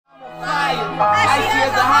Icy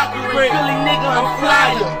as a hockey ring, Philly nigga, I'm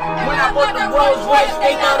flyer. When I bought the Rolls Royce,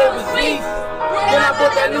 they thought it was lease. Then I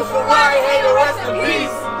bought that new Ferrari, hey, the rest in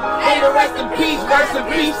peace. Hey, the rest in peace, rest in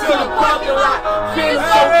peace to the parking lot. Feel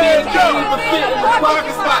so big, can't even fit in the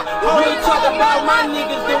parking spot. Really talk about my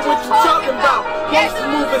niggas than what you talking about. Gangsta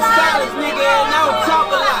moving silence, nigga, and I don't talk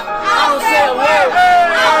a lot. I don't say a word,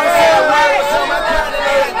 I don't say a word. So my kind of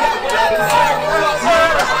nigga got me like a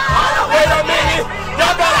wait a minute,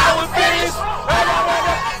 y'all thought I was finished?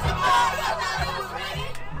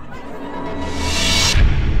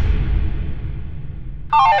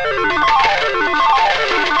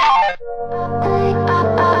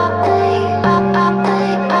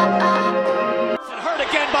 Hurt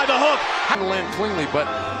again by the hook. Land cleanly, but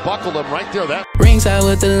buckled him right there. That ringside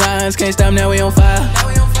with the lines, can't stop, now we on fire.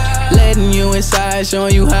 Letting you inside,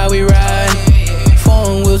 showing you how we ride.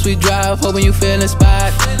 Foreign wheels we drive, hoping you feel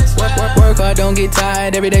inspired. Work hard, don't get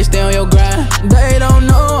tired, every day stay on your grind. They don't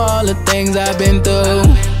know all the things I've been through.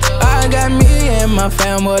 I got me and my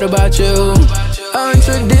fam, what about you?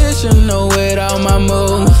 Untraditional with all my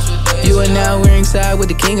moves. You are now ringside with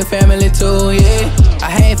the king of family too, yeah.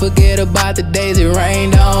 I ain't forget about the days it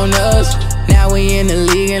rained on us. Now we in the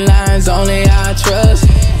league and lines only I trust.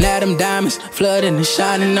 Now them diamonds flooding and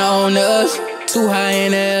shining on us. Too high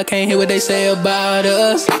in the air, can't hear what they say about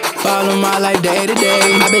us. Follow my life day to day.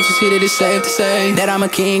 I bet you see that it's safe to say that I'm a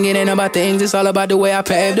king, it ain't about things, it's all about the way I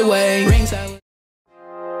paved the way. Ringside.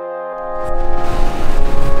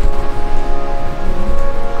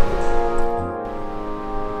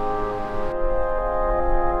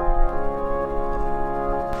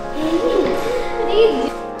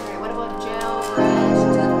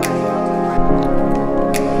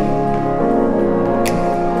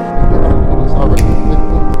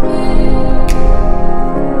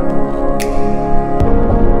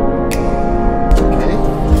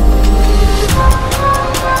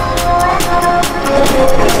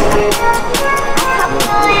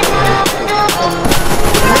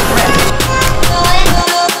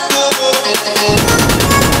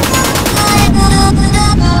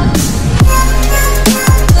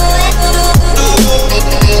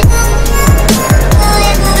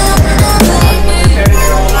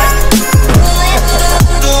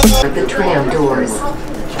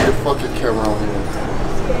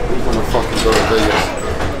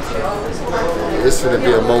 This is gonna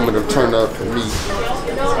be a moment of turn up for me.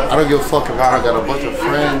 I don't give a fuck if I got a bunch of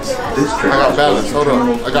friends. I got balance. Hold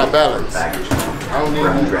on. I got balance. I don't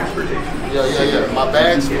need transportation. Yeah. My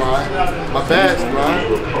bag's flying. My bag's flying.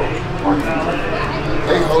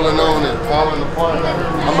 They holding on and falling apart.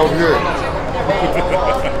 I'm over here.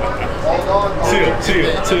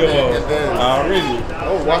 Chill. Really?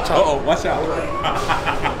 Oh, watch out. Uh-oh, watch out.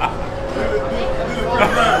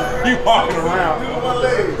 He walking around.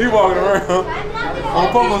 On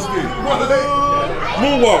polo stick.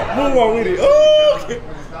 Moonwalk with it. Oh,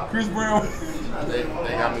 Chris Brown. They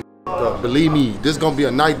got me up. Believe me, this gonna be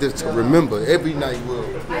a night that's to remember. Every night will.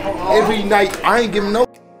 Every night, I ain't giving no.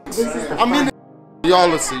 I'm in it. Y'all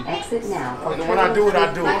will see. And when I do it,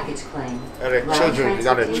 I do it. You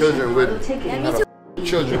got children with me.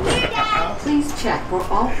 Children. Please check for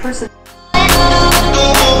all personnel.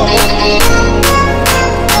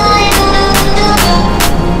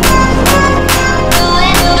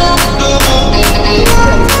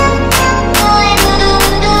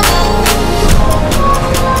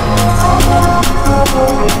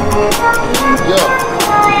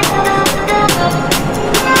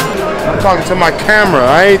 Talking to my camera.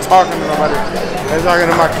 I ain't talking to nobody. I'm talking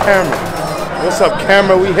to my camera. What's up,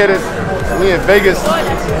 camera? We in Vegas,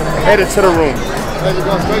 headed to the room.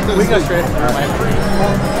 We go straight to the room.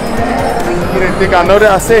 You didn't think I know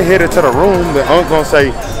that? I said headed to the room. The uncle gonna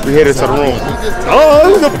say we headed to the room. Oh,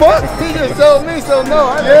 who the fuck? He just told me, so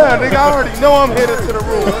no. Yeah, nigga, I already know I'm headed to the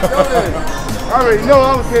room. I already know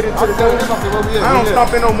I was headed to the room. I don't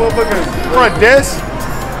stop in no motherfucking front desk.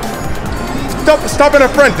 Stop in the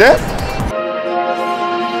front desk.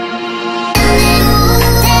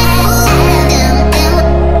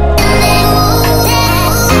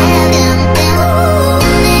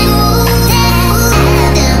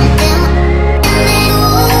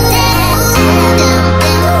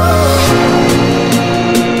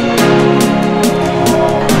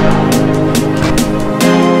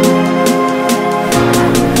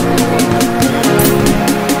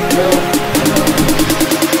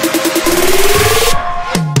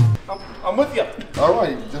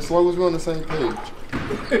 As long as we're on the same page.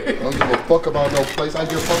 I don't give a fuck about no place. I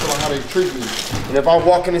give a fuck about how they treat me. And if I'm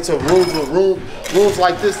walking into rooms with rooms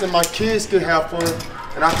like this, then my kids can have fun.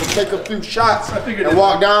 and I can take a few shots and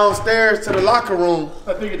walk downstairs to the locker room.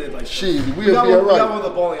 I figured it like shit. We'll be alright. We got one with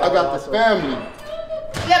the bowling alley. I got the family.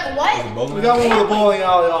 We got what? We got one with the bowling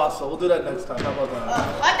alley also. We'll do that next time. How about that?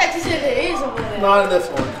 I thought you said there is over there. Not in this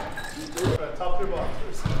one. Top 3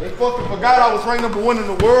 boxers. They fucking forgot I was ranked #1 in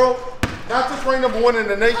the world. Not just ranked #1 in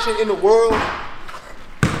the nation, in the world.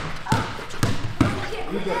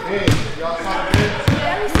 These are big. Y'all saw the big?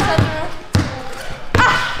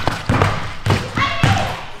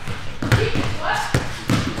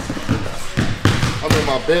 I'm in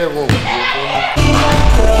my bedroom.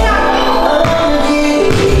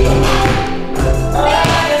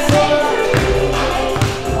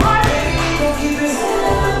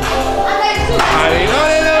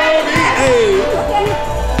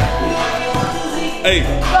 Hey,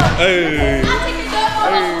 hey,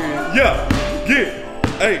 yeah, get,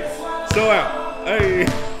 hey, so out, hey.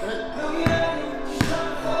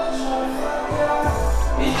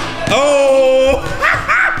 Oh!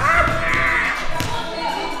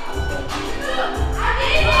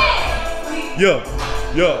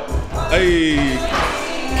 Yeah, hey,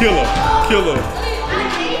 killer,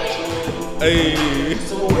 hey.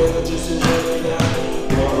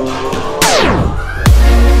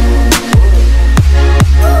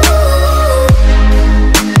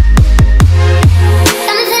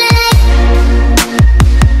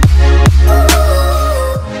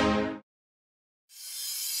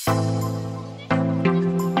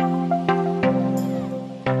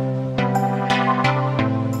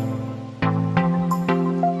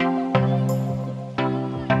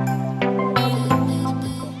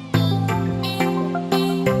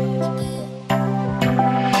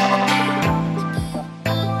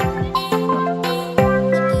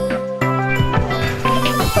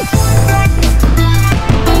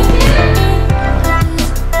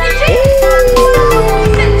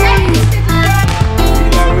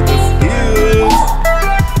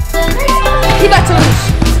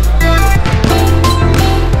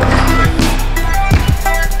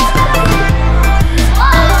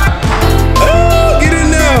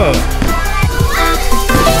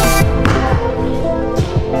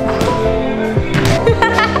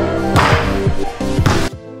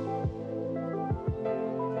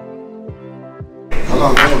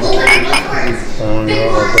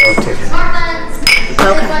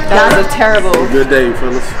 That was a terrible. Good day,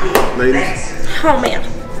 fellas, ladies. Oh man.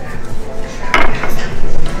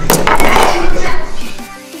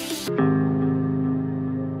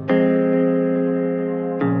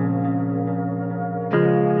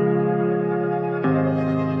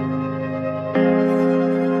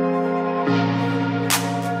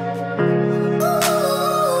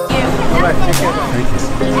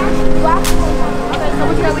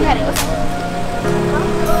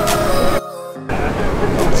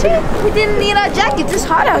 We didn't need our jackets. It's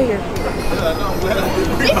hot out here.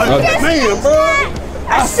 Man, bro.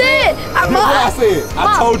 I said. I said.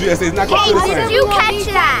 I told you. I said it's not gonna feel the same. Did you catch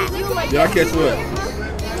that? Did I catch what?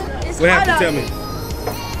 What happened?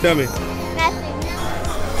 Tell me. Nothing.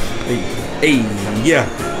 Hey, yeah.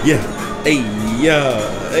 Hey,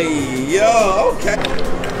 yeah. Okay.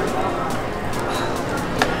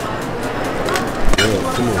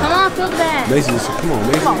 Come on, feel bad. Mason, come on,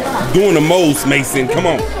 Mason. Doing the most, Mason. Come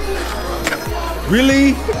on.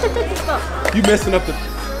 Really? You messing up the.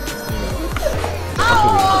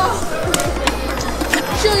 Oh.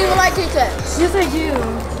 She don't even like Tic Tacs. Yes, I do.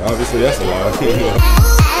 Obviously, that's a lie.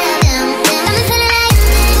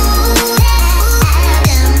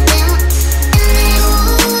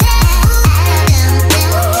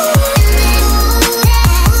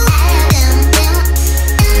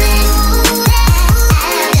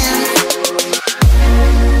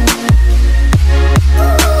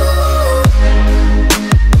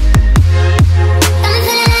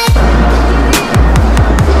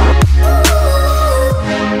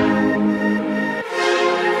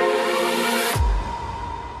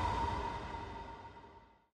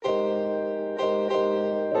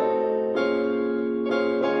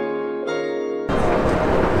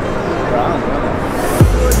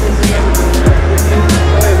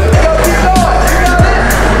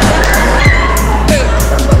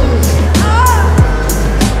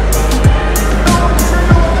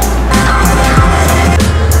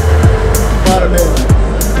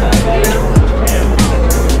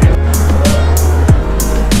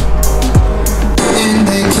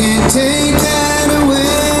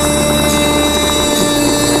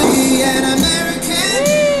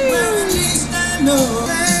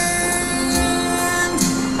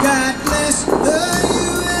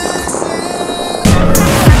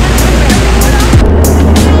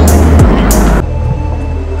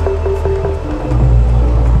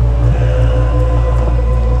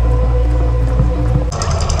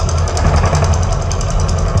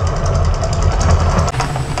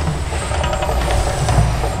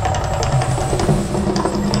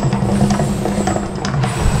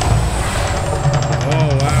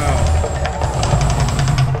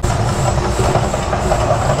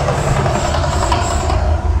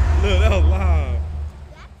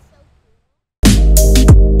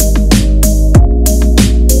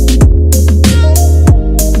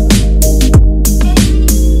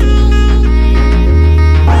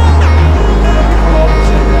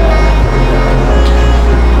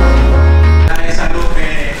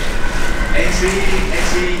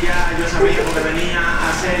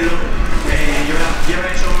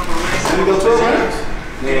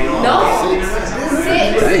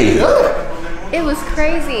 It was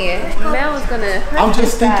crazy. Mel was gonna hurt I'm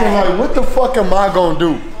just thinking like, what the fuck am I gonna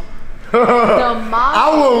do? I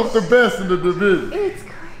was the best in the division. It's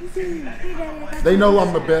crazy. They know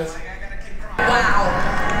I'm the best. Wow.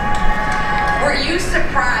 Were you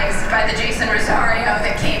surprised by the Jason Rosario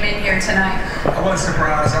that came in here tonight? I was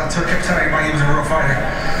surprised. I kept telling everybody he was a real fighter.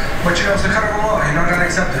 But you know, it's the cut of the law. You know, I gotta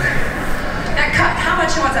accept it. That cut, how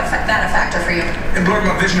much was that a factor for you? It blurred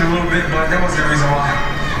my vision a little bit, but that wasn't the reason why.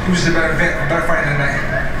 He was just a better fighter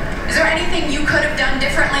tonight. Is there anything you could have done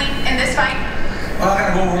differently in this fight? Well, I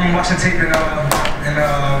gotta go over and watch the tape and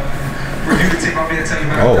review the tape. I'll be able to tell you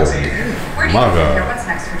about it. Where do you go from here? What's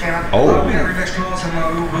next for Jermell? We got a rematch clause and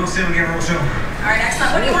we'll see again real soon. All right,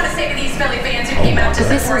 excellent. What do you want to say to these Philly fans who came out to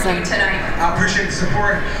support you tonight? I appreciate the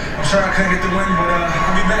support. I'm sorry I couldn't get the win, but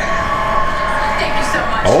I'll be back. Thank you so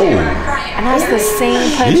much. And that's the same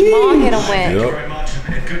punch Ma hit him with.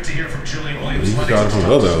 Good to hear from Julian Williams. He got it from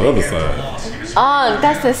the other side.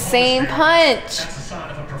 That's the same punch. That's the sign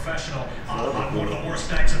of a professional on one of the worst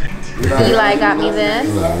nights of Eli got me this.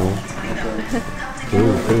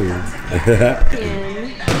 Cool.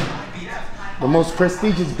 The most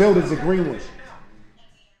prestigious buildings in Greenwood.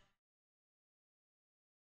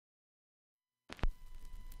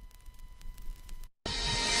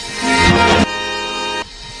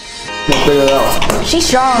 Figure it out. She's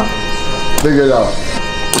strong. Figure it out.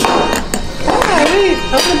 Alright,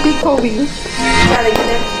 I'm gonna beat Kobe. Try to get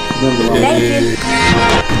it. Thank you.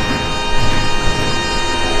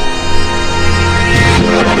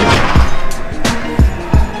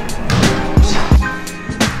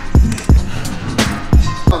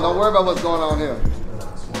 Don't worry about what's going on here.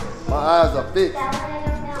 My eyes are fixed. I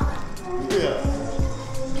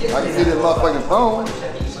can see this motherfucking phone.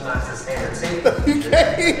 You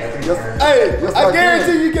can't. Hey, I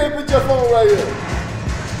guarantee you can't put your phone right here.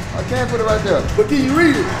 I can't put it right there. But can you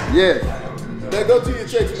read it? Yes. Then go to your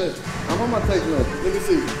text message. I'm on my text message. Let me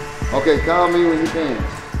see. Okay, call me when you can.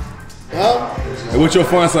 Huh? And what's your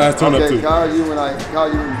font size turn up to? Okay, call you when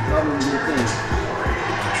you can.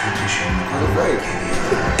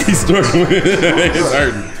 He's struggling. It's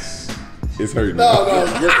hurting. It's hurting. No.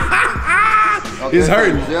 Okay, it's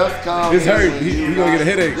hurting. Just call me. It's hurting. He's gonna get a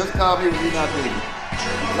headache. Just call me when you're not busy.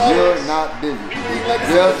 You're not busy.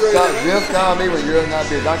 Just call me when you're not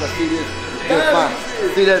busy. I can see this. That's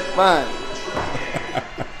fine. See that? Fine.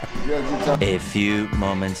 A few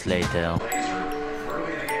moments later.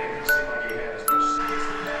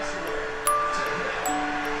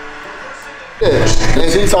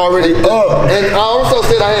 And she's already up. And I also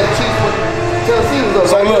said I had the Chiefs when Tennessee was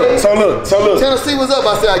up. So look. Tennessee was up. I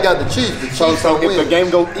said I got the Chiefs. The Chiefs so if the game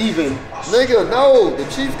go even, nigga, no, the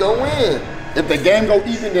Chiefs gonna win. If the game go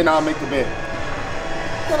even, then I'll make the bet.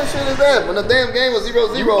 What kind of shit is that? When the damn game was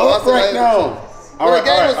 0-0, I said I had the Chiefs. When the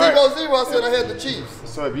game was 0-0, I said I had the Chiefs.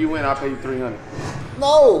 So if you win, I'll pay you $300.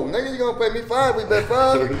 No, nigga, you gonna pay me $5. We bet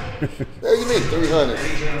 $5. Hell, you mean $300?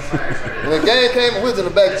 When the game came, we was in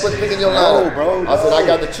the back, put the nigga in your line. No, bro. I said I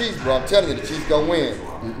got the Chiefs, bro. I'm telling you, the Chiefs gonna win.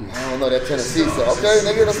 I don't know that Tennessee. So okay,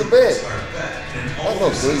 nigga, that's a bet. That's no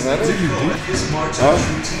 $300. Huh?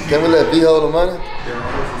 Can we let B hold the money?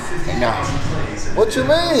 Nah. What you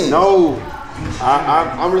mean? No.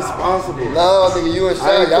 I'm responsible. No, nigga, you and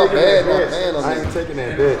Shaq, y'all bad not paying on me. I ain't taking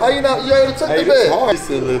that bet. How you not? You already took the bet. It's hard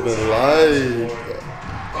to live in life.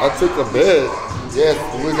 I took a bet. Yes,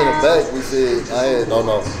 we was in the back. We said,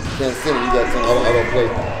 no, can't send it. You got something. I don't play.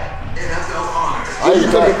 How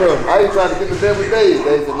you trying to get the bet with Dave?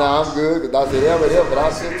 Dave said, nah, I'm good. Because I said, they already up, but I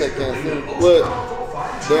still take Kansas City. What?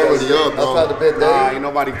 They're already up, bro. I tried to bet Dave. Nah, ain't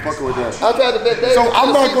nobody fucking with that. I tried to bet Dave. So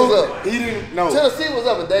I'm not going to. He didn't know. Tennessee was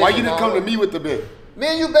up and Dave. Why you didn't come to me with the bet? Me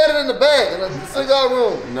and you betted in the back in the cigar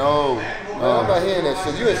room. No. I'm not hearing that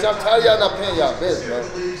shit. You and I'm tired of y'all not paying y'all bets, bro.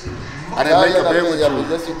 I didn't make a bet with you.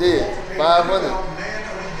 Yes, you did. 500.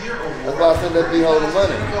 That's why I said let me hold the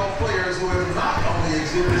money.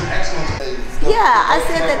 Yeah, I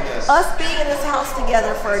said that us being in this house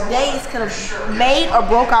together for days could have made or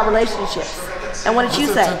broke our relationships. And what did you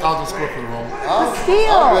say? 10,000 square foot room.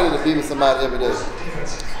 I'm ready to be with somebody every day.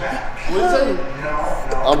 What you say?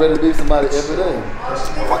 I'm ready to be with somebody every day.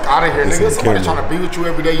 Fuck out of here, nigga. Somebody trying to be with you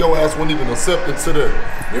every day, your ass won't even accept it to the.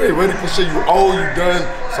 You ain't ready for shit. You old, you done.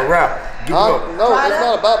 So rap. Give it up. No, it's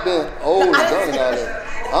not about being old and done and all that.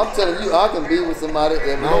 I'm telling you, I can be with somebody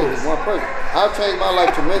every day with one person. I've changed my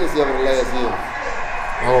life tremendously over the last year.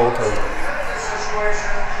 Oh, okay.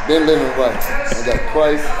 Been living right. I got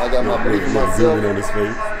Christ. I got my belief in myself.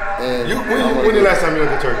 And when the last time you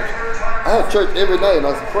went to church? I have church every night and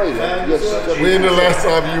I was crazy. When the last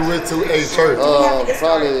time you went to a church?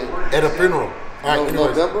 Probably at a funeral.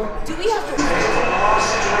 November. Do we have to?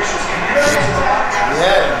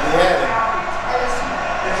 had it. We had it.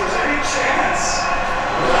 If there's any chance,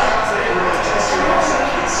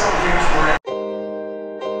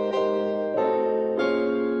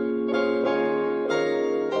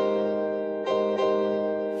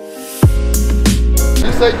 You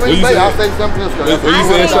say Green Bay, I'll say San Francisco. What you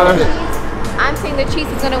saying, Sean? I'm saying the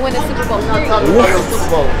Chiefs is going to win the Super Bowl. We're not talking about the Super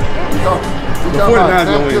Bowl. The 49ers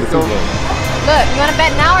gonna win the Super Bowl. Look, you want to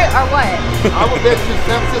bet now or what? I would bet you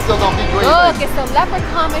San Francisco gonna beat Green Bay. Look, it's the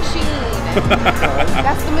leprechaun machine.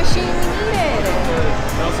 That's the machine we needed.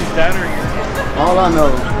 Chelsea's dad or your All I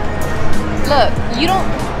know. Look, you don't.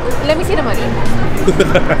 Let me see the money.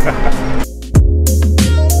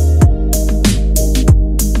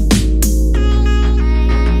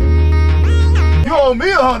 You owe me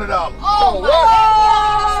 $100. Oh my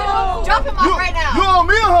God. Drop him off right now. You owe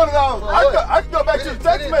me $100. I can go back to the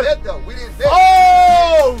text message. We didn't bet.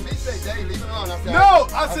 Oh! He said, Dave, leave it alone. No,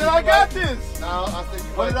 I said I got this. No, I said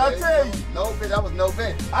you What did I tell you? No bet. That was no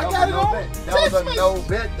bet. I got it on. That was a no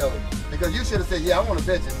bet though. Because you should have said, yeah, I want to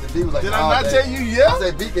bet you. And B was like, Did I not tell you yeah? I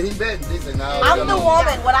said, B, can he bet? And B said, no. I'm the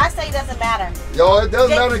woman. What I say doesn't matter. Yo, it doesn't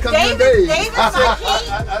matter. It comes to Dave. David's my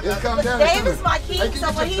king. It comes down to David's my king,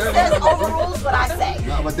 so when he says overrules what I say.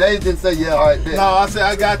 No, but Dave didn't say, yeah, all right, bet. No, I said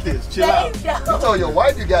I got this. Chill out. Dave, You told your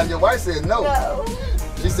wife you got it, and your wife said no. No.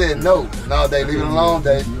 She said no. No, Dave, leave it alone,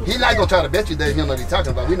 Dave. He's not going to try to bet you, Dave. He don't know what he's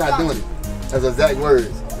talking about. We're not doing it. That's exact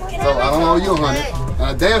words. So I don't owe you 100. And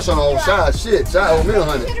I damn sure don't owe Shy shit. Shy owe me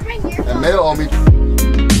 100. And Mel owe me.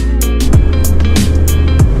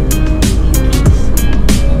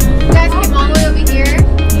 You guys came all the way over here.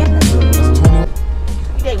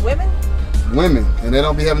 You date women? Women, and they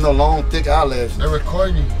don't be having no long, thick eyelashes. They're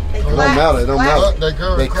recording you. It don't matter. It don't matter.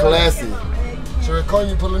 They classy. So recording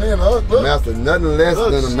you pulling in, huh? Look. Master, nothing less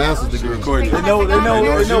than a master's degree. They know Unc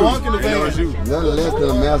in the game. Nothing less than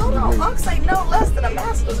a master's degree. Unc say no less than a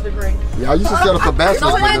master's degree. Yeah, I used to set up a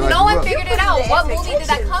bachelor's degree. No one figured it out. What movie did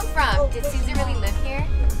that come from? Did Caesar really live here?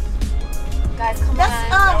 Guys, come on. That's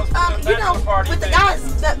you know, with the guys,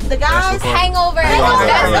 the guys. Hangover. Look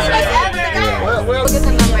at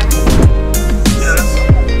the number.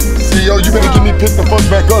 See, yo, you better give me pick the fuck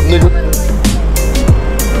back up, nigga.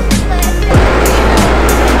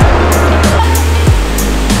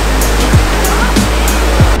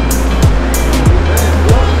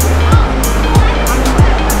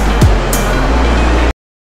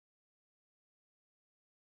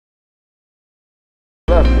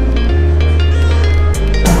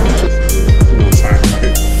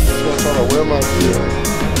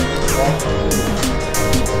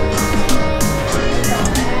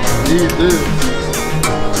 I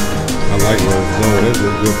like Rose Gold. That's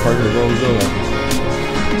a good part of Rose Gold. I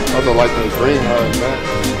also like the green hard, man.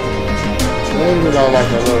 I even don't like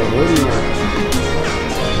that little hoodie. To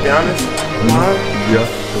be honest, mine? Yeah,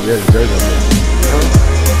 so we had a jersey on there.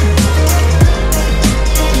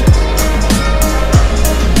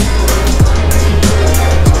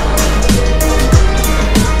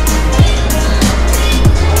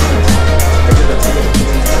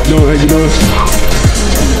 No, how you doing?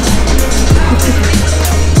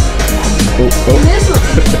 I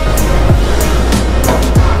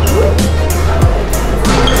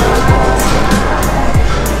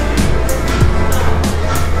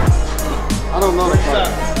don't know the part.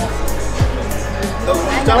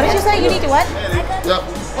 What did you say? You need to what? Yep.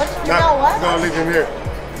 What? You know what? No, leave him here.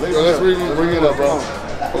 Let's bring it up, bro. I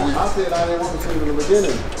said I didn't want to shoes in the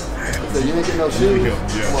beginning. I said you ain't get no shoes.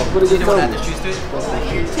 Come on, put it in the shoes.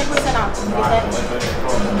 10% off.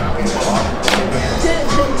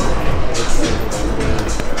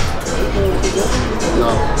 No. I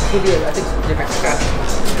think it's different scratch.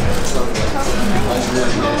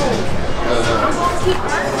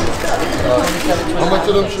 How much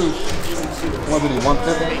are them shoes? What are they,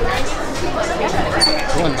 150?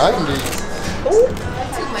 190.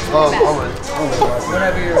 All right.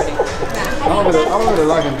 Whenever you're ready. I don't really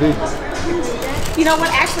like them deep. You know what?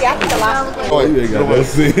 Actually, I think a lot. Oh, you ain't got no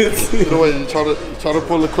sense. Get away and try to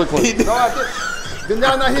pull a quick one. No, I did. Did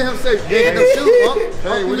y'all not hear him say, get them shoes, huh?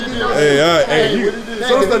 Hey, what did you do? Hey, all right, hey,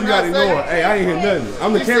 some stuff you gotta ignore. Hey, I ain't hear nothing.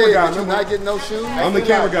 I'm the camera guy, remember? Not getting no shoes? I'm the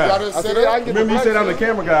camera guy. Remember you said I'm the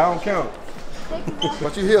camera guy, I don't count.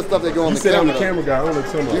 But you hear stuff that go on You the said camera. I'm the camera guy, I don't look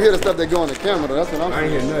somebody. You hear the stuff that go on the camera, though. That's what I'm saying. I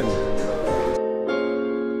ain't hear nothing.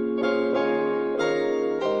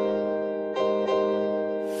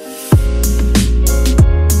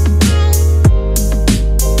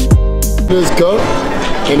 This cup,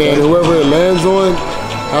 and then whoever it lands on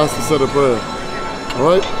has to set a prayer. All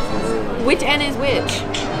right? Which end is which?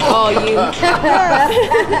 Oh, you.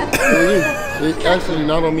 It's actually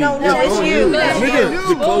not on me. No, it's you. Nigga,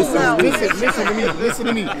 The closest. listen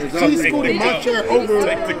to me. She scooted my chair over.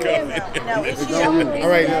 No, it's you. All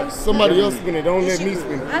right, somebody else spin it. Don't let me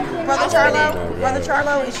spin it. Brother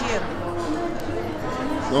Charlo, it's you.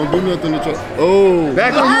 Don't do nothing to try. Oh.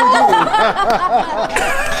 Back on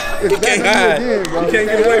you. You can't hide. You can't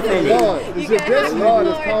get away from it. It's your best Lord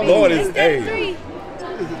is calling. Lord is, hey.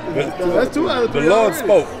 That's 2 out of 3. The Lord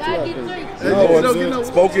spoke. The Lord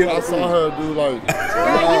spoken. I saw her do like.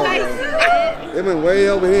 It went way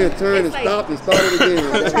over here and turned and stopped and started again.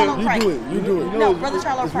 You do it. No, Brother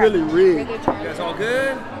Charlo. It's really rigged. That's all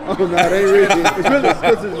good? Oh, no, they ain't rigged. It's really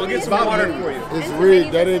We'll get some water for you. It's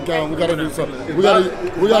rigged. That didn't count. We gotta do something. We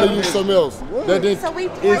gotta use something else. That didn't. So we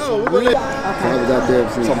It's rigged.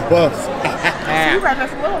 Some buffs. you right back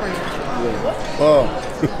from Willow. Oh.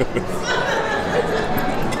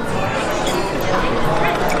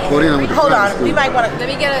 Hold on, we might want to. Let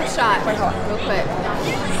me get a shot real quick.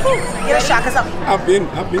 Get a shot, cause I've been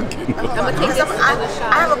kidding. I'm gonna take this as a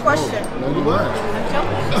shot. I have a question.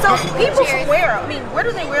 So people where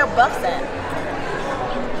do they wear buffs at?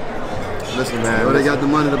 Listen, man. Well, they got the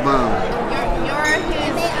money to buy them. You're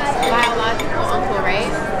his biological uncle,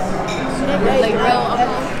 right? Like real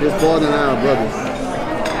uncle? His father and I are brothers.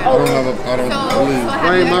 I don't believe.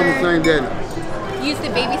 Same mama, same daddy. You used to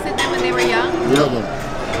babysit them when they were young? Never.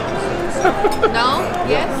 No?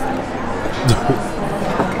 Yes?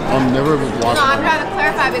 I'm never even No, watching. I'm trying to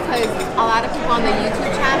clarify because a lot of people on the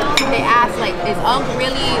YouTube channel, they ask like, is uncle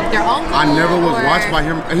really their uncle? I never was or... watched by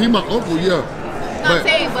him. He my uncle, yeah. No, I'm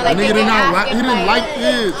saying, but like nigga they did not ask he if, didn't like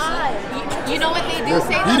this. You know what they do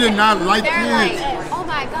say? He did not like They're this. like, oh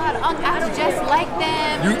my God, uncle acts just like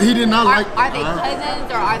them. He did not like. Are they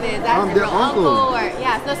cousins or are they? Is that I'm their their uncle? uncle. Or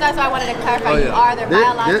yeah, so that's why I wanted to clarify. You are their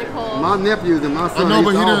biological. My nephews and my son No,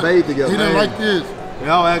 but used to all bathe he together. didn't like this. They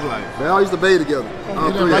all act like. They all used to bathe together.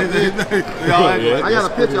 All He didn't three. like this. They all act like. I got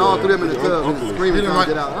a picture of all 3 of them in the tub and He screaming didn't trying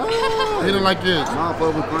to like. get out. He didn't like this. My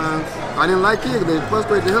folks were crying. I didn't like kids. They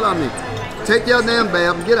frustrated the hell out of me. Take your damn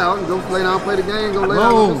bath and get out and go lay down, play the game, go lay down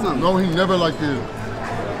and do something. No, he never liked this.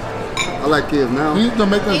 I like kids now. He used to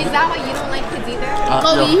make us. Is that why you don't like kids either?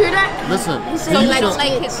 Yo, you hear that? Listen, So you don't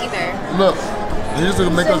like kids either. look. He used to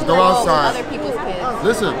make us go outside. Other people's kids.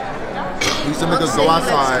 Listen, he used to make us go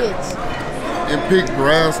outside and pick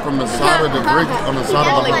grass from the side of the brick on the side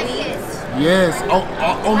of the house. Yes,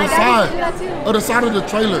 on the side, on the side of the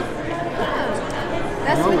trailer.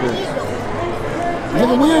 That's what it is.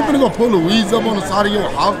 Nigga, we ain't finna go pull the weeds up on the side of your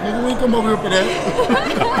house. Nigga, we ain't come over here for that.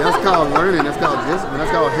 That's called learning. That's called discipline.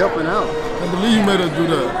 That's called helping out. I believe you made us do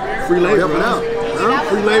that. Free labor. Helping out. Huh?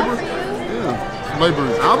 Free labor. Yeah. Slavery.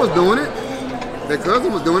 I was doing it. Their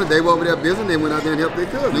cousin was doing it. They were over there busy. They went out there and helped their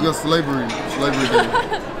cousin. Nigga, slavery. Slavery day.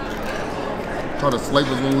 Tried to slave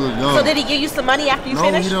us when we were young. So did he give you some money after you No,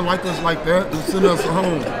 finished? he didn't like us like that. He sent us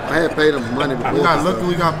home. I had paid him money before. We got lucky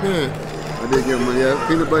we got paid. I did give him money. Yeah,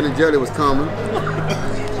 peanut butter and jelly was common.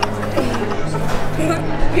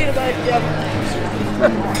 Peanut butter and jelly.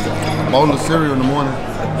 Bowl of cereal in the morning.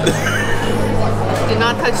 Do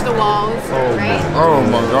not touch the walls, right? Oh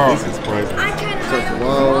my God. This is crazy. Touch the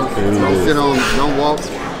walls. Don't sit on. Don't walk.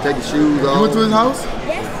 Take your shoes off. You went to his house?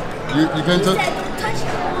 Yes. You can't touch. Don't touch the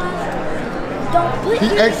wall. Don't put He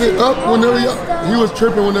your acted shoes up whenever on he was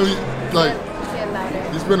tripping whenever like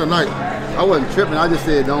he spent the night. I wasn't tripping. I just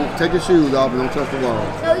said don't take your shoes off and don't touch the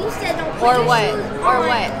walls. No, you said don't put Or your what? shoes Or on.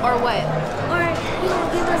 what? Or what? Or you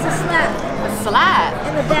gonna give us a slap A slap.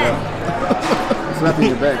 in the back. Slap in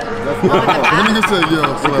your back. That's my The fault. nigga said yeah.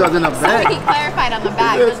 Because in the So back, he clarified on the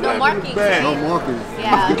back. There's no markings, no right? markings.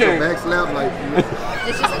 Yeah. Get your back slap like.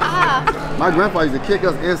 It's just My grandpa used to kick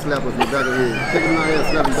us and slap us in the back of the head. Kick us in the head,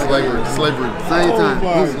 slap us in the back of the head. Slavery. Same time.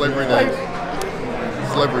 Slavery days.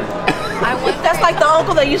 Slavery. That's like the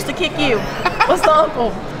uncle that used to kick you. What's the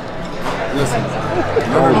uncle? Listen,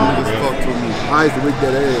 none of them niggas fuck to me. I used to whip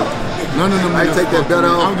that ass. None of them I niggas take that fuck to belt me.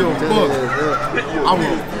 off. I don't give a fuck.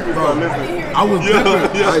 I was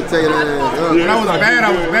different. I take that ass up. When I was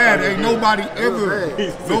bad. Ain't nobody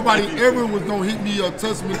ever was gonna hit me or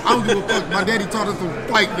touch me. I don't give a fuck. My daddy taught us to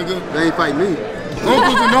fight, nigga. They ain't fight me.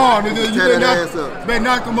 Uncles and all, nigga. You Tear that ass up. better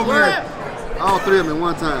not come over here. All 3 of them at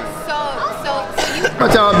one time. So you.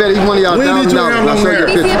 But y'all bet each one of y'all We need $1,000. you to have I'll long show you hair. a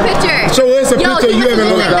Let me see a picture. picture. Show us a picture Yo, you haven't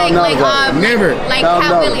look long hair. like Never.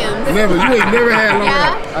 Cat Williams. Never. You ain't never had long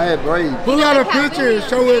hair. Yeah. I had braids. Pull out a picture and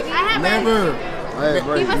show it. I have Never. I had He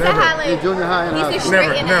braids. must Never. have had like. In junior high and high He's school. straight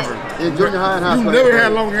Never. in Never. In junior high and high You school. never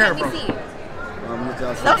had long hair, Let bro. me see. Let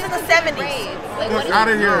y'all see. That was in the 70s. Braids. Like, Fuck what is out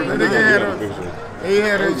of here. That nigga had a. He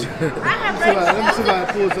had it. Let me see if I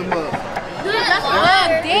pull some up. That's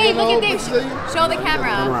good. Dave, look at Dave. Show the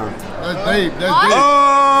camera. That's Dave. That's Dave.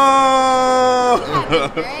 Oh!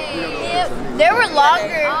 They were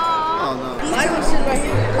longer. Mine was sitting right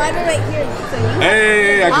here. Mine are right here.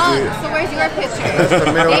 Hey, I can see it. So where's your picture? That's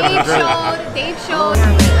the middle of the drink. Dave showed.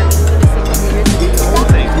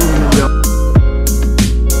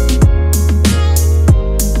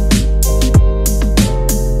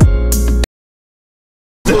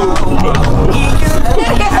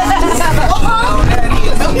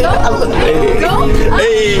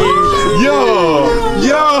 Hey, yo,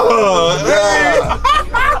 hey.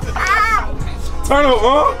 Turn up,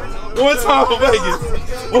 huh? One time for Vegas.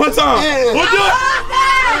 One time. We'll do it.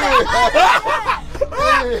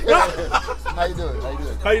 How you doing?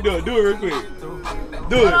 How you doing? Do it real quick.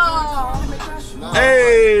 Do it.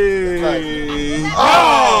 Hey. Oh.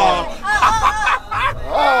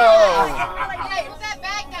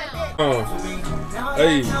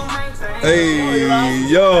 Hey. Hey,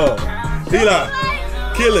 yo. He like,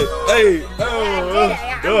 kill it. Hey.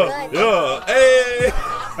 Yeah. Hey.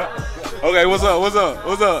 Okay, what's up?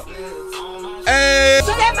 Hey.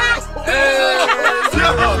 Hey.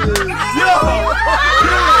 Yo.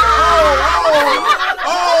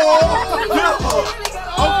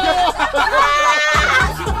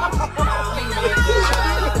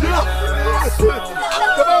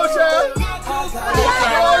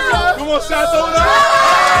 Come on, shots over there.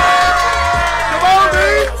 Come on, B.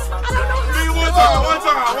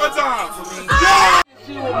 One time. Yeah.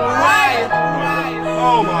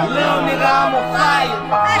 Oh my Little nigga, I'm on fire.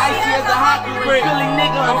 Icy as a hockey ring. Philly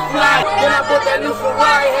nigga, I'm fly. Then I bought that new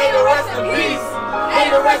Ferrari. Hey, the rest in peace.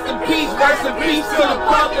 Rest in peace. Rest in peace to the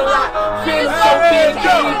parking lot. Feeling so big,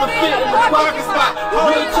 can't even fit in the parking spot.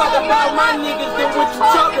 Really talk about my niggas than what you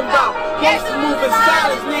talking about. Gangsta moving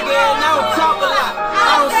silence, nigga, and I don't talk a lot.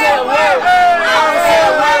 I don't say a word.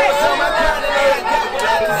 So my kind of nigga got me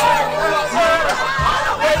like a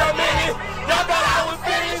wait a minute. Y'all thought I was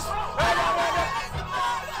finished.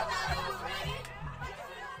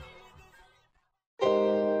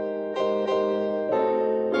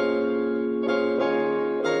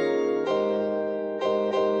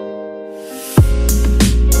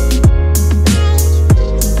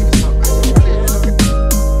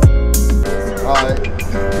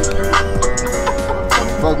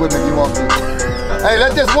 Fuck with me if you want to. Hey,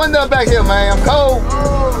 let this window back here, man. I'm cold.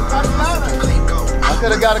 I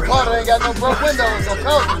could have got a car that ain't got no broke windows. I'm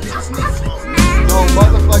cold. No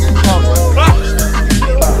motherfucking cover.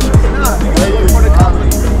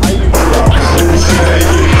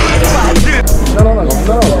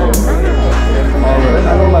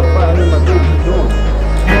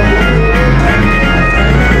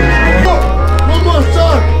 One more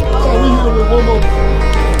shot. Oh, we hit him with one more.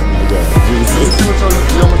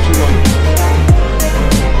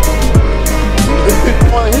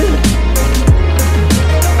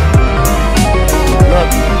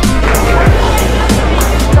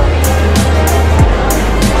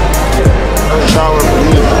 Shower for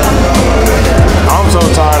me. I'm so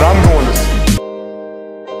tired. I'm going to.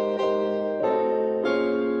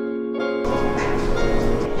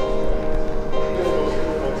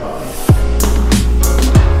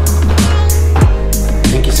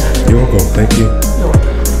 Thank you, sir. You're welcome. Thank you.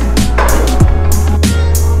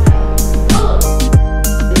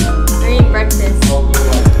 Green breakfast.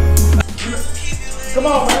 Come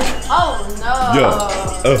on, man. Oh no.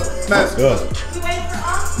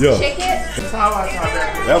 Yeah. Shake it.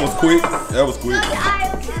 That was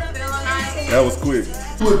quick.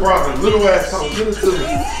 Quit Robin, little ass something. Give it to me.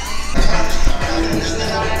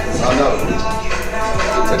 I know.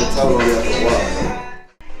 Take a toll on you after a while.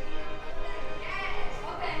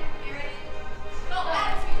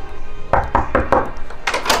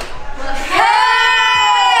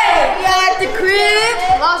 Hey! We are at the crib,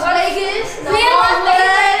 Las Vegas. We in Las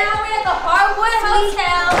Vegas now. We at the Hardwood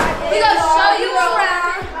Hotel. We gonna show you around.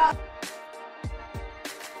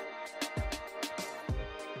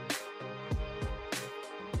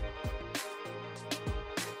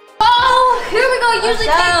 Here we go. Usually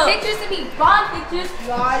take pictures to be bomb pictures.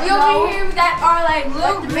 We over here that are like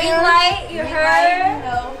little green light. You heard?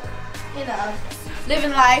 You know,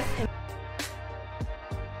 living life.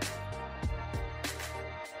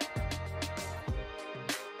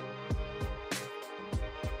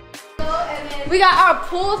 We got our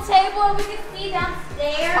pool table. We can see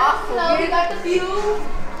downstairs. So we got the view.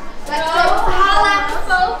 Holla at the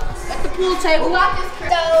folks. At the pool table. We got this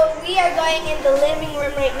crib. So we are going in the living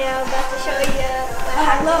room right now, about to show you what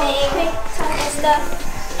happening and stuff.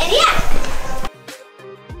 And yeah.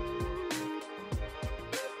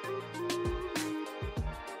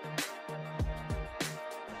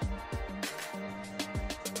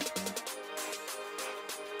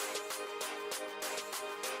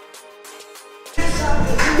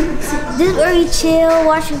 This is where we chill,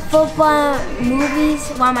 watching football, movies,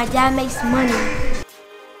 while my dad makes money.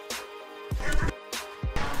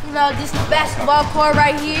 You know, this is the basketball court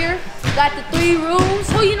right here. Got the 3 rooms.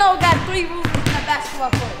 Who you know got 3 rooms in that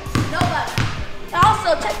basketball court? Nobody.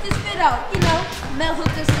 Also, check this fit out. You know, Mel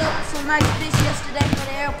hooked us up with some nice fish yesterday for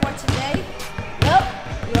the airport today. Yep,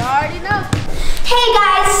 you already know. Hey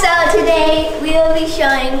guys, so today we will be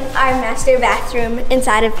showing our master bathroom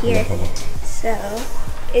inside of here. So,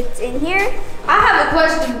 it's in here. I have a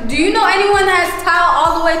question. Do you know anyone that has tile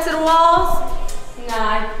all the way to the walls?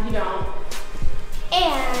 Nah, you don't.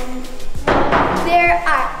 And there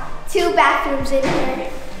are 2 bathrooms in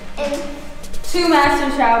here. And 2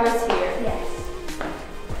 master showers here. Yes.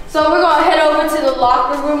 So we're gonna head over to the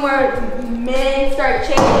locker room where men start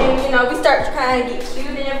changing, you know, we start trying to get cute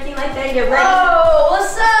and everything like that, get ready. Oh,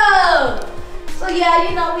 what's up? So yeah,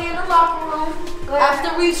 you know, we in the locker room.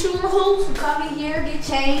 After we shoot the hoops, we come in here, get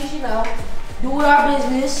changed, you know, do our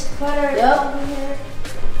business. Put her over here.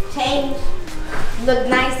 Change. Look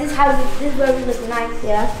nice. This is where we look nice.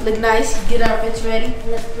 Yeah, look nice. Get our bitch ready.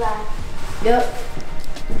 Look black. Yep.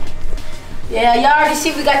 Yeah, y'all already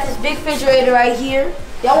see we got this big refrigerator right here.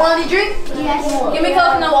 Y'all want any drink? Yes. Give me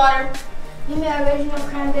coconut water. Give me original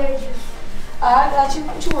cranberry juice. I got you.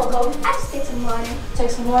 What you want, Kobe? I just take some water. Take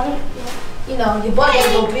some water? Yeah. You know, your butt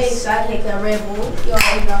ain't go big, so I take that Red Bull. You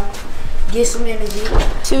already know. Get some energy.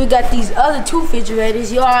 See, we got these other 2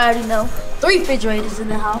 refrigerators. You already know. 3 refrigerators in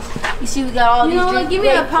the house. You see, we got all these drinks. Give me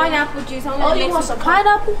a pineapple juice. Oh, you want some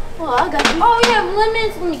pineapple? Oh, I got you. Oh, we have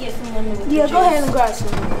lemons. Let me get some lemons. Yeah, go ahead and grab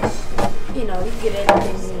some lemons. You know, you can get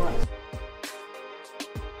anything you want.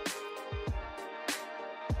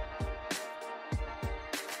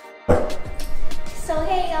 So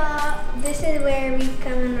hey y'all, this is where we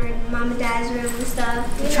come in our mom and dad's room and stuff.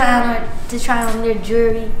 To try on their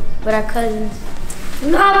jewelry with our cousins.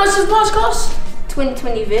 You know how much this watch costs?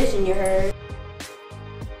 20/20 vision, you heard.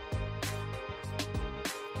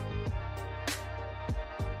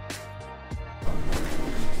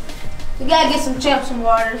 We gotta get some champs some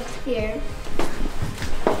water. Here.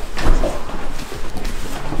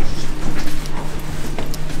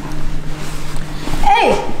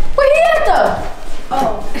 Hey, where he at though?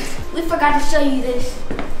 Oh, we forgot to show you this.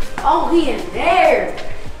 Oh, he in there.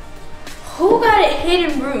 Who got a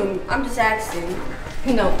hidden room? I'm just asking.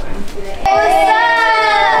 No. Hey,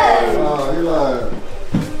 what's up? Oh, you like,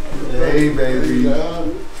 hey, baby.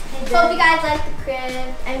 Hope you guys like the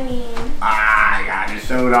crib. I mean, I just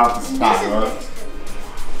showed off the spot, this bro.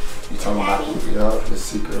 is You talking about the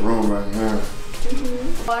secret room right now.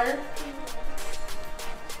 Water.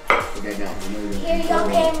 here y'all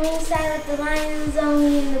came inside with the lions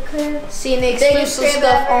only in the crib. Seeing the exclusive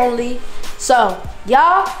stuff only. So,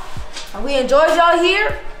 y'all, we enjoyed y'all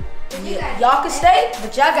here. Y'all can stay,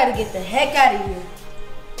 but y'all gotta get the heck out of here.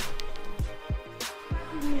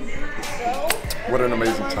 What an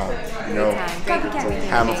amazing time, you know.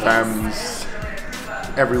 Hammer families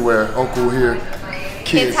everywhere. Uncle here.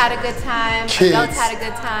 Kids had a good time. Adults had a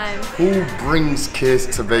good time. Who brings kids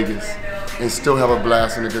to Vegas and still have a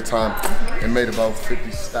blast and a good time and made about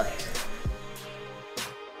 50 stacks?